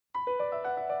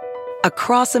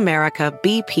Across America,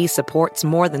 BP supports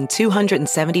more than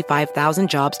 275,000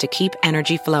 jobs to keep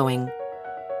energy flowing.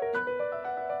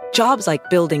 Jobs like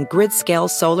building grid-scale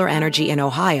solar energy in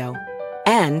Ohio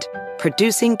and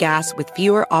producing gas with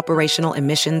fewer operational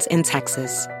emissions in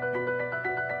Texas.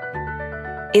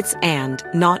 It's and,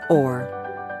 not or.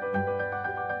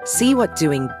 See what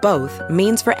doing both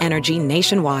means for energy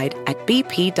nationwide at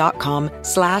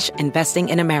bp.com/investing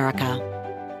in America.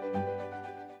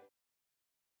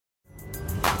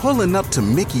 Pulling up to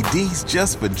Mickey D's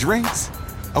just for drinks?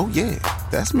 Oh yeah,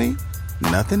 that's me.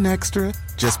 Nothing extra,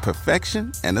 just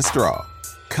perfection and a straw.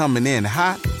 Coming in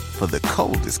hot for the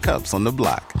coldest cups on the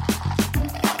block.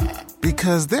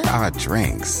 Because there are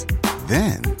drinks.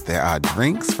 Then there are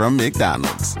drinks from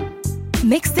McDonald's.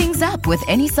 Mix things up with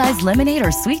any size lemonade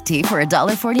or sweet tea for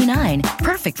 $1.49.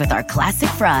 Perfect with our classic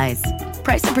fries.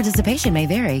 Price and participation may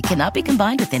vary. Cannot be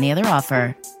combined with any other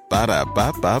offer.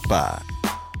 Ba-da-ba-ba-ba.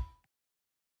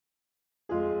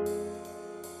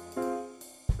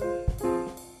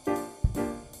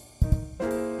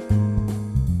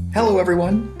 Hello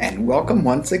everyone, and welcome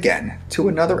once again to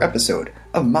another episode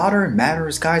of Modern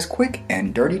Manners Guy's quick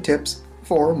and dirty tips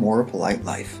for a more polite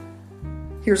life.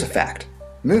 Here's a fact.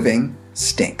 Moving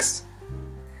stinks.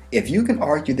 If you can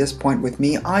argue this point with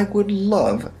me, I would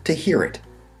love to hear it.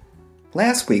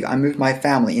 Last week I moved my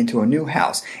family into a new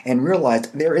house and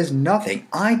realized there is nothing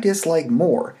I dislike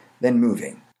more than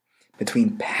moving.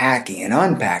 Between packing and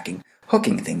unpacking,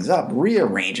 hooking things up,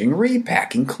 rearranging,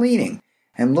 repacking, cleaning,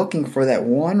 and looking for that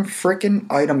one frickin'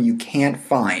 item you can't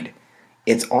find,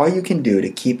 it's all you can do to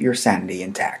keep your sanity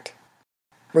intact.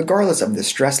 Regardless of the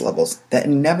stress levels that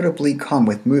inevitably come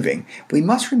with moving, we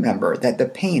must remember that the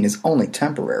pain is only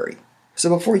temporary. So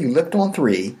before you lift on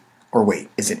 3, or wait,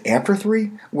 is it after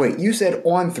 3? Wait, you said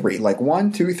on 3, like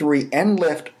 1, 2, 3, and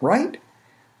lift, right?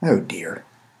 Oh dear.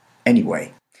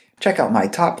 Anyway, check out my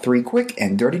top 3 quick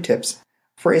and dirty tips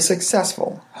for a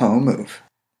successful home move.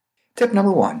 Tip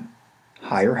number 1.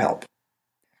 Hire help.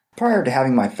 Prior to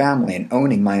having my family and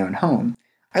owning my own home,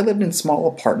 I lived in small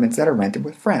apartments that I rented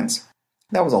with friends.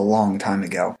 That was a long time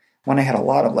ago, when I had a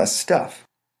lot of less stuff.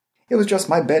 It was just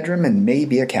my bedroom and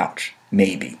maybe a couch.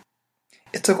 Maybe.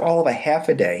 It took all of a half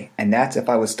a day, and that's if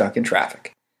I was stuck in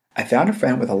traffic. I found a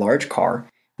friend with a large car,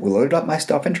 we loaded up my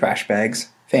stuff in trash bags,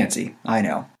 fancy, I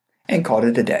know, and called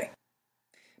it a day.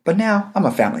 But now I'm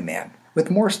a family man, with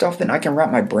more stuff than I can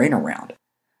wrap my brain around.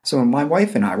 So when my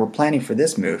wife and I were planning for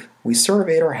this move, we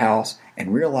surveyed our house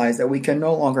and realized that we can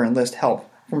no longer enlist help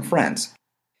from friends.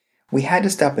 We had to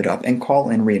step it up and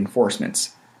call in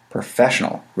reinforcements.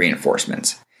 Professional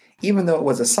reinforcements. Even though it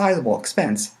was a sizable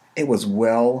expense, it was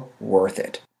well worth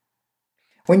it.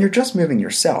 When you're just moving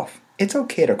yourself, it's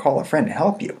okay to call a friend to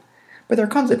help you. But there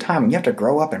comes a time when you have to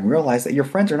grow up and realize that your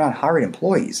friends are not hired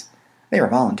employees. They are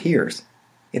volunteers.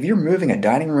 If you're moving a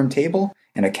dining room table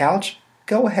and a couch,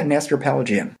 go ahead and ask your pal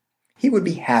Jim. He would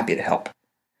be happy to help.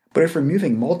 But if you're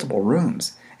moving multiple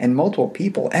rooms and multiple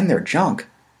people and their junk,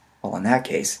 well, in that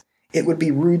case, it would be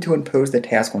rude to impose the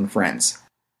task on friends.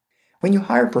 When you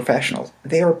hire professionals,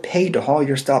 they are paid to haul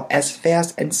your stuff as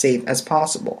fast and safe as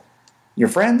possible. Your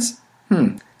friends?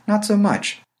 Not so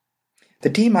much. The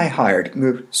team I hired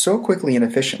moved so quickly and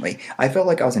efficiently, I felt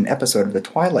like I was in an episode of The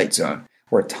Twilight Zone,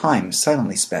 where time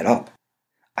suddenly sped up.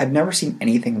 I've never seen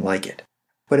anything like it.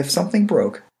 But if something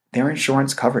broke, their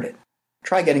insurance covered it.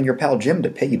 Try getting your pal Jim to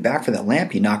pay you back for that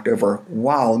lamp you knocked over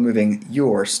while moving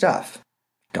your stuff.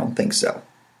 Don't think so.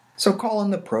 So call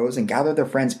in the pros and gather their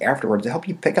friends afterwards to help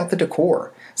you pick out the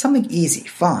decor. Something easy,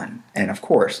 fun, and of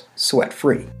course,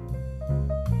 sweat-free.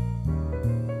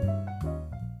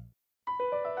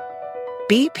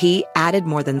 BP added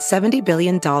more than $70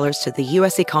 billion to the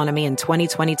U.S. economy in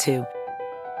 2022.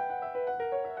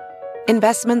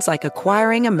 Investments like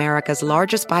acquiring America's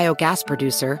largest biogas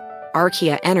producer,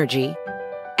 Archaea Energy,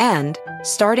 and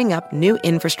starting up new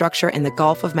infrastructure in the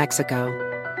Gulf of Mexico.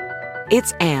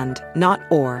 It's and, not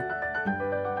or.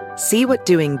 See what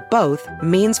doing both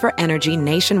means for energy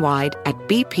nationwide at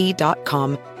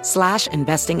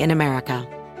bp.com/investing in America.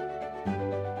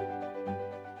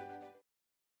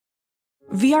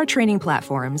 VR training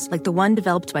platforms, like the one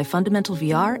developed by Fundamental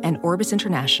VR and Orbis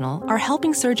International, are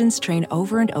helping surgeons train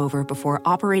over and over before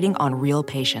operating on real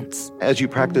patients. As you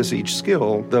practice each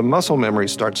skill, the muscle memory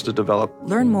starts to develop.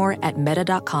 Learn more at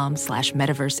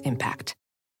meta.com/metaverseimpact.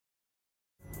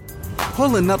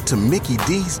 Pulling up to Mickey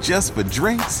D's just for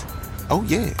drinks? Oh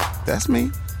yeah, that's me.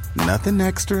 Nothing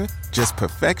extra, just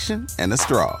perfection and a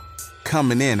straw.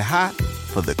 Coming in hot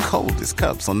for the coldest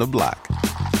cups on the block.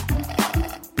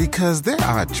 Because there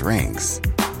are drinks.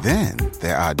 Then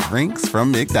there are drinks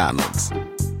from McDonald's.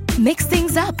 Mix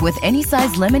things up with any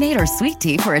size lemonade or sweet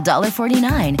tea for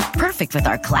 $1.49. Perfect with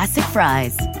our classic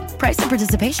fries. Price and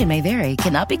participation may vary.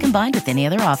 Cannot be combined with any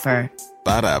other offer.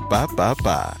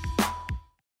 Ba-da-ba-ba-ba.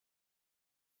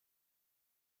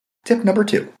 Tip number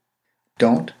 2.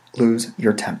 Don't lose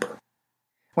your temper.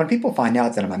 When people find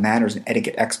out that I'm a manners and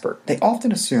etiquette expert, they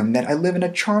often assume that I live in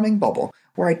a charming bubble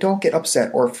where I don't get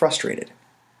upset or frustrated.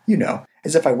 You know,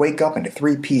 as if I wake up in a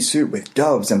 3-piece suit with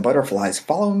doves and butterflies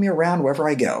following me around wherever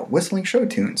I go, whistling show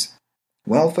tunes.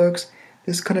 Well, folks,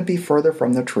 this couldn't be further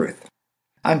from the truth.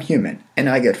 I'm human, and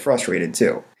I get frustrated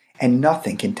too, and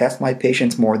nothing can test my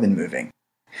patience more than moving.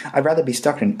 I'd rather be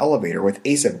stuck in an elevator with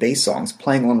Ace of Base songs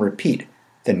playing on repeat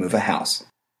than move a house.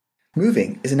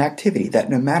 Moving is an activity that,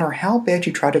 no matter how bad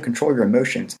you try to control your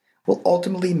emotions, will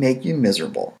ultimately make you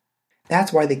miserable.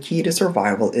 That's why the key to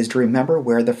survival is to remember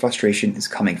where the frustration is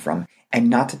coming from and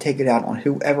not to take it out on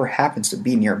whoever happens to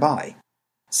be nearby.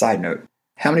 Side note,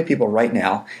 how many people right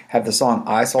now have the song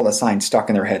I Saw the Sign stuck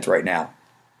in their heads right now?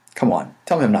 Come on,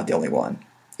 tell me I'm not the only one.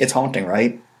 It's haunting,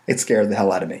 right? It scared the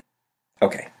hell out of me.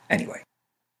 Okay, anyway.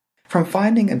 From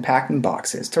finding and packing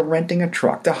boxes, to renting a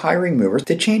truck, to hiring movers,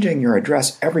 to changing your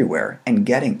address everywhere and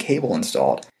getting cable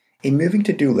installed, a moving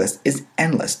to-do list is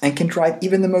endless and can drive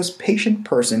even the most patient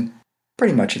person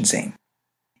pretty much insane.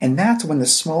 And that's when the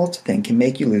smallest thing can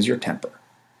make you lose your temper.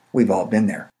 We've all been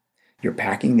there. You're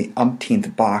packing the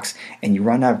umpteenth box and you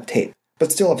run out of tape,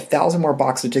 but still have 1,000 more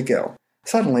boxes to go.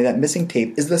 Suddenly, that missing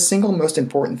tape is the single most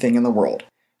important thing in the world.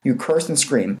 You curse and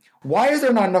scream, "Why is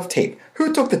there not enough tape?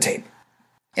 Who took the tape?"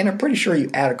 And I'm pretty sure you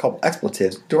add a couple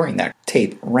expletives during that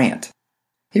tape rant.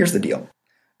 Here's the deal.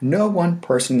 No one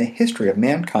person in the history of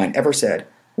mankind ever said,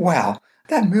 "Wow,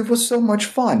 that move was so much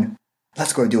fun.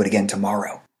 Let's go do it again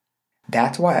tomorrow."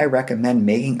 That's why I recommend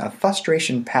making a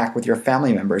frustration pact with your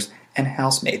family members and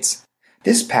housemates.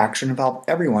 This pact should involve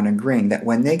everyone agreeing that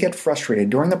when they get frustrated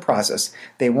during the process,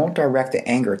 they won't direct the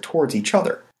anger towards each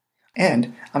other.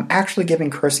 And I'm actually giving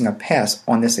cursing a pass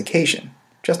on this occasion,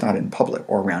 just not in public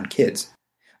or around kids.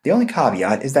 The only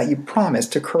caveat is that you promise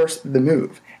to curse the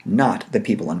move, not the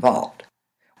people involved.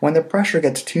 When the pressure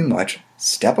gets too much,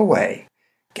 step away,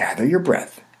 gather your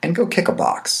breath, and go kick a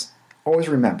box. Always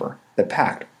remember the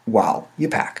pact while you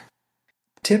pack.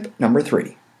 Tip number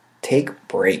 3. Take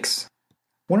breaks.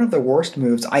 One of the worst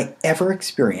moves I ever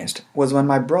experienced was when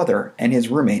my brother and his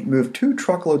roommate moved 2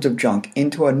 truckloads of junk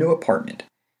into a new apartment.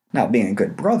 Now, being a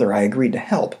good brother, I agreed to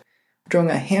help,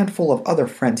 joining a handful of other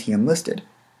friends he enlisted.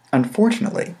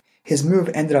 Unfortunately, his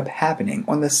move ended up happening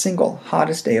on the single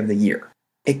hottest day of the year.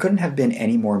 It couldn't have been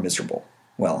any more miserable.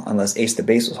 Well, unless Ace the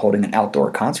Base was holding an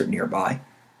outdoor concert nearby.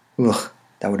 Ugh,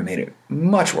 that would have made it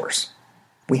much worse.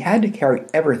 We had to carry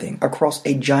everything across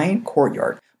a giant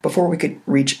courtyard before we could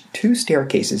reach 2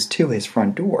 staircases to his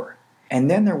front door. And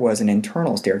then there was an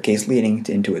internal staircase leading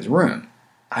into his room.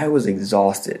 I was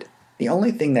exhausted. The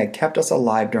only thing that kept us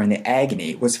alive during the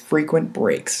agony was frequent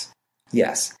breaks.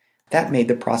 Yes, that made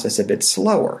the process a bit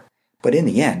slower, but in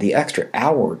the end, the extra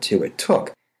hour or 2 it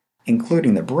took,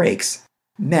 including the breaks,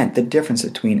 meant the difference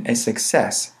between a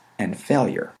success and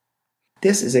failure.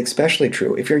 This is especially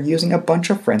true if you're using a bunch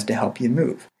of friends to help you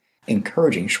move.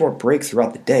 Encouraging short breaks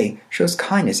throughout the day shows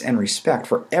kindness and respect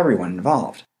for everyone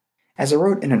involved. As I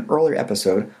wrote in an earlier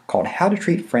episode called How to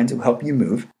Treat Friends Who Help You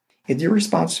Move, it's your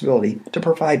responsibility to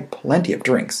provide plenty of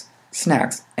drinks,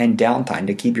 snacks, and downtime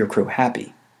to keep your crew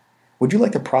happy. Would you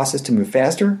like the process to move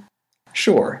faster?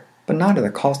 Sure, but not at the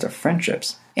cost of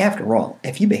friendships. After all,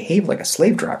 if you behave like a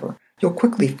slave driver, you'll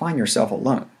quickly find yourself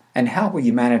alone. And how will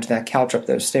you manage that couch up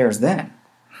those stairs then?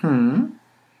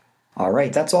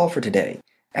 Alright, that's all for today.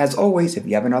 As always, if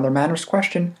you have another manners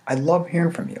question, I'd love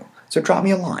hearing from you. So drop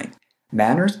me a line,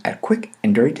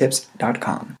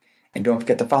 manners@quickanddirtytips.com. And don't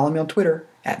forget to follow me on Twitter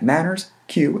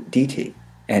 @mannersqdt.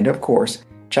 And of course,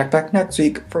 check back next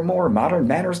week for more modern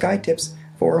manners guide tips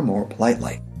for a more polite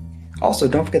life. Also,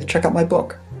 don't forget to check out my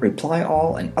book, Reply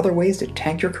All and Other Ways to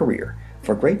Tank Your Career,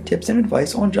 for great tips and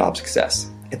advice on job success.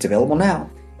 It's available now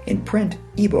in print,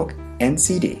 ebook, and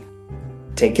CD.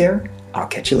 Take care. I'll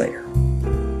catch you later.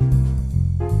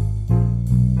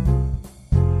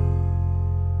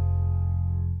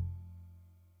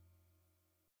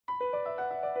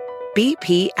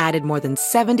 BP added more than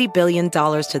 $70 billion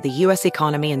to the U.S.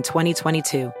 economy in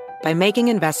 2022 by making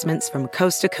investments from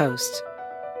coast to coast.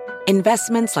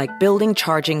 Investments like building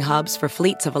charging hubs for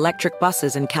fleets of electric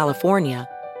buses in California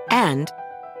and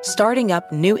starting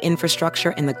up new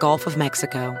infrastructure in the Gulf of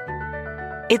Mexico.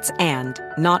 It's and,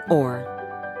 not or.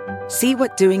 See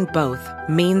what doing both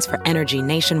means for energy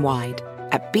nationwide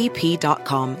at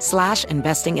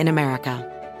bp.com/investing in America.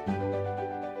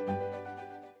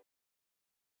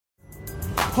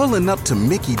 Pulling up to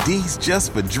Mickey D's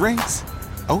just for drinks?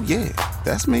 Oh yeah,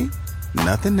 that's me.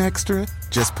 Nothing extra,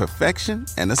 just perfection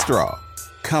and a straw.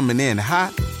 Coming in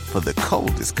hot for the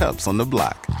coldest cups on the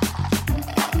block.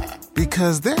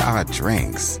 Because there are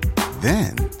drinks.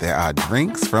 Then there are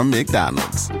drinks from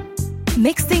McDonald's.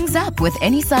 Mix things up with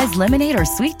any size lemonade or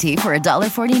sweet tea for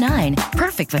 $1.49.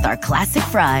 Perfect with our classic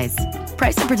fries.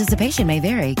 Price and participation may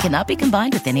vary. Cannot be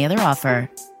combined with any other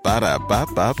offer.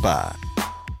 Ba-da-ba-ba-ba.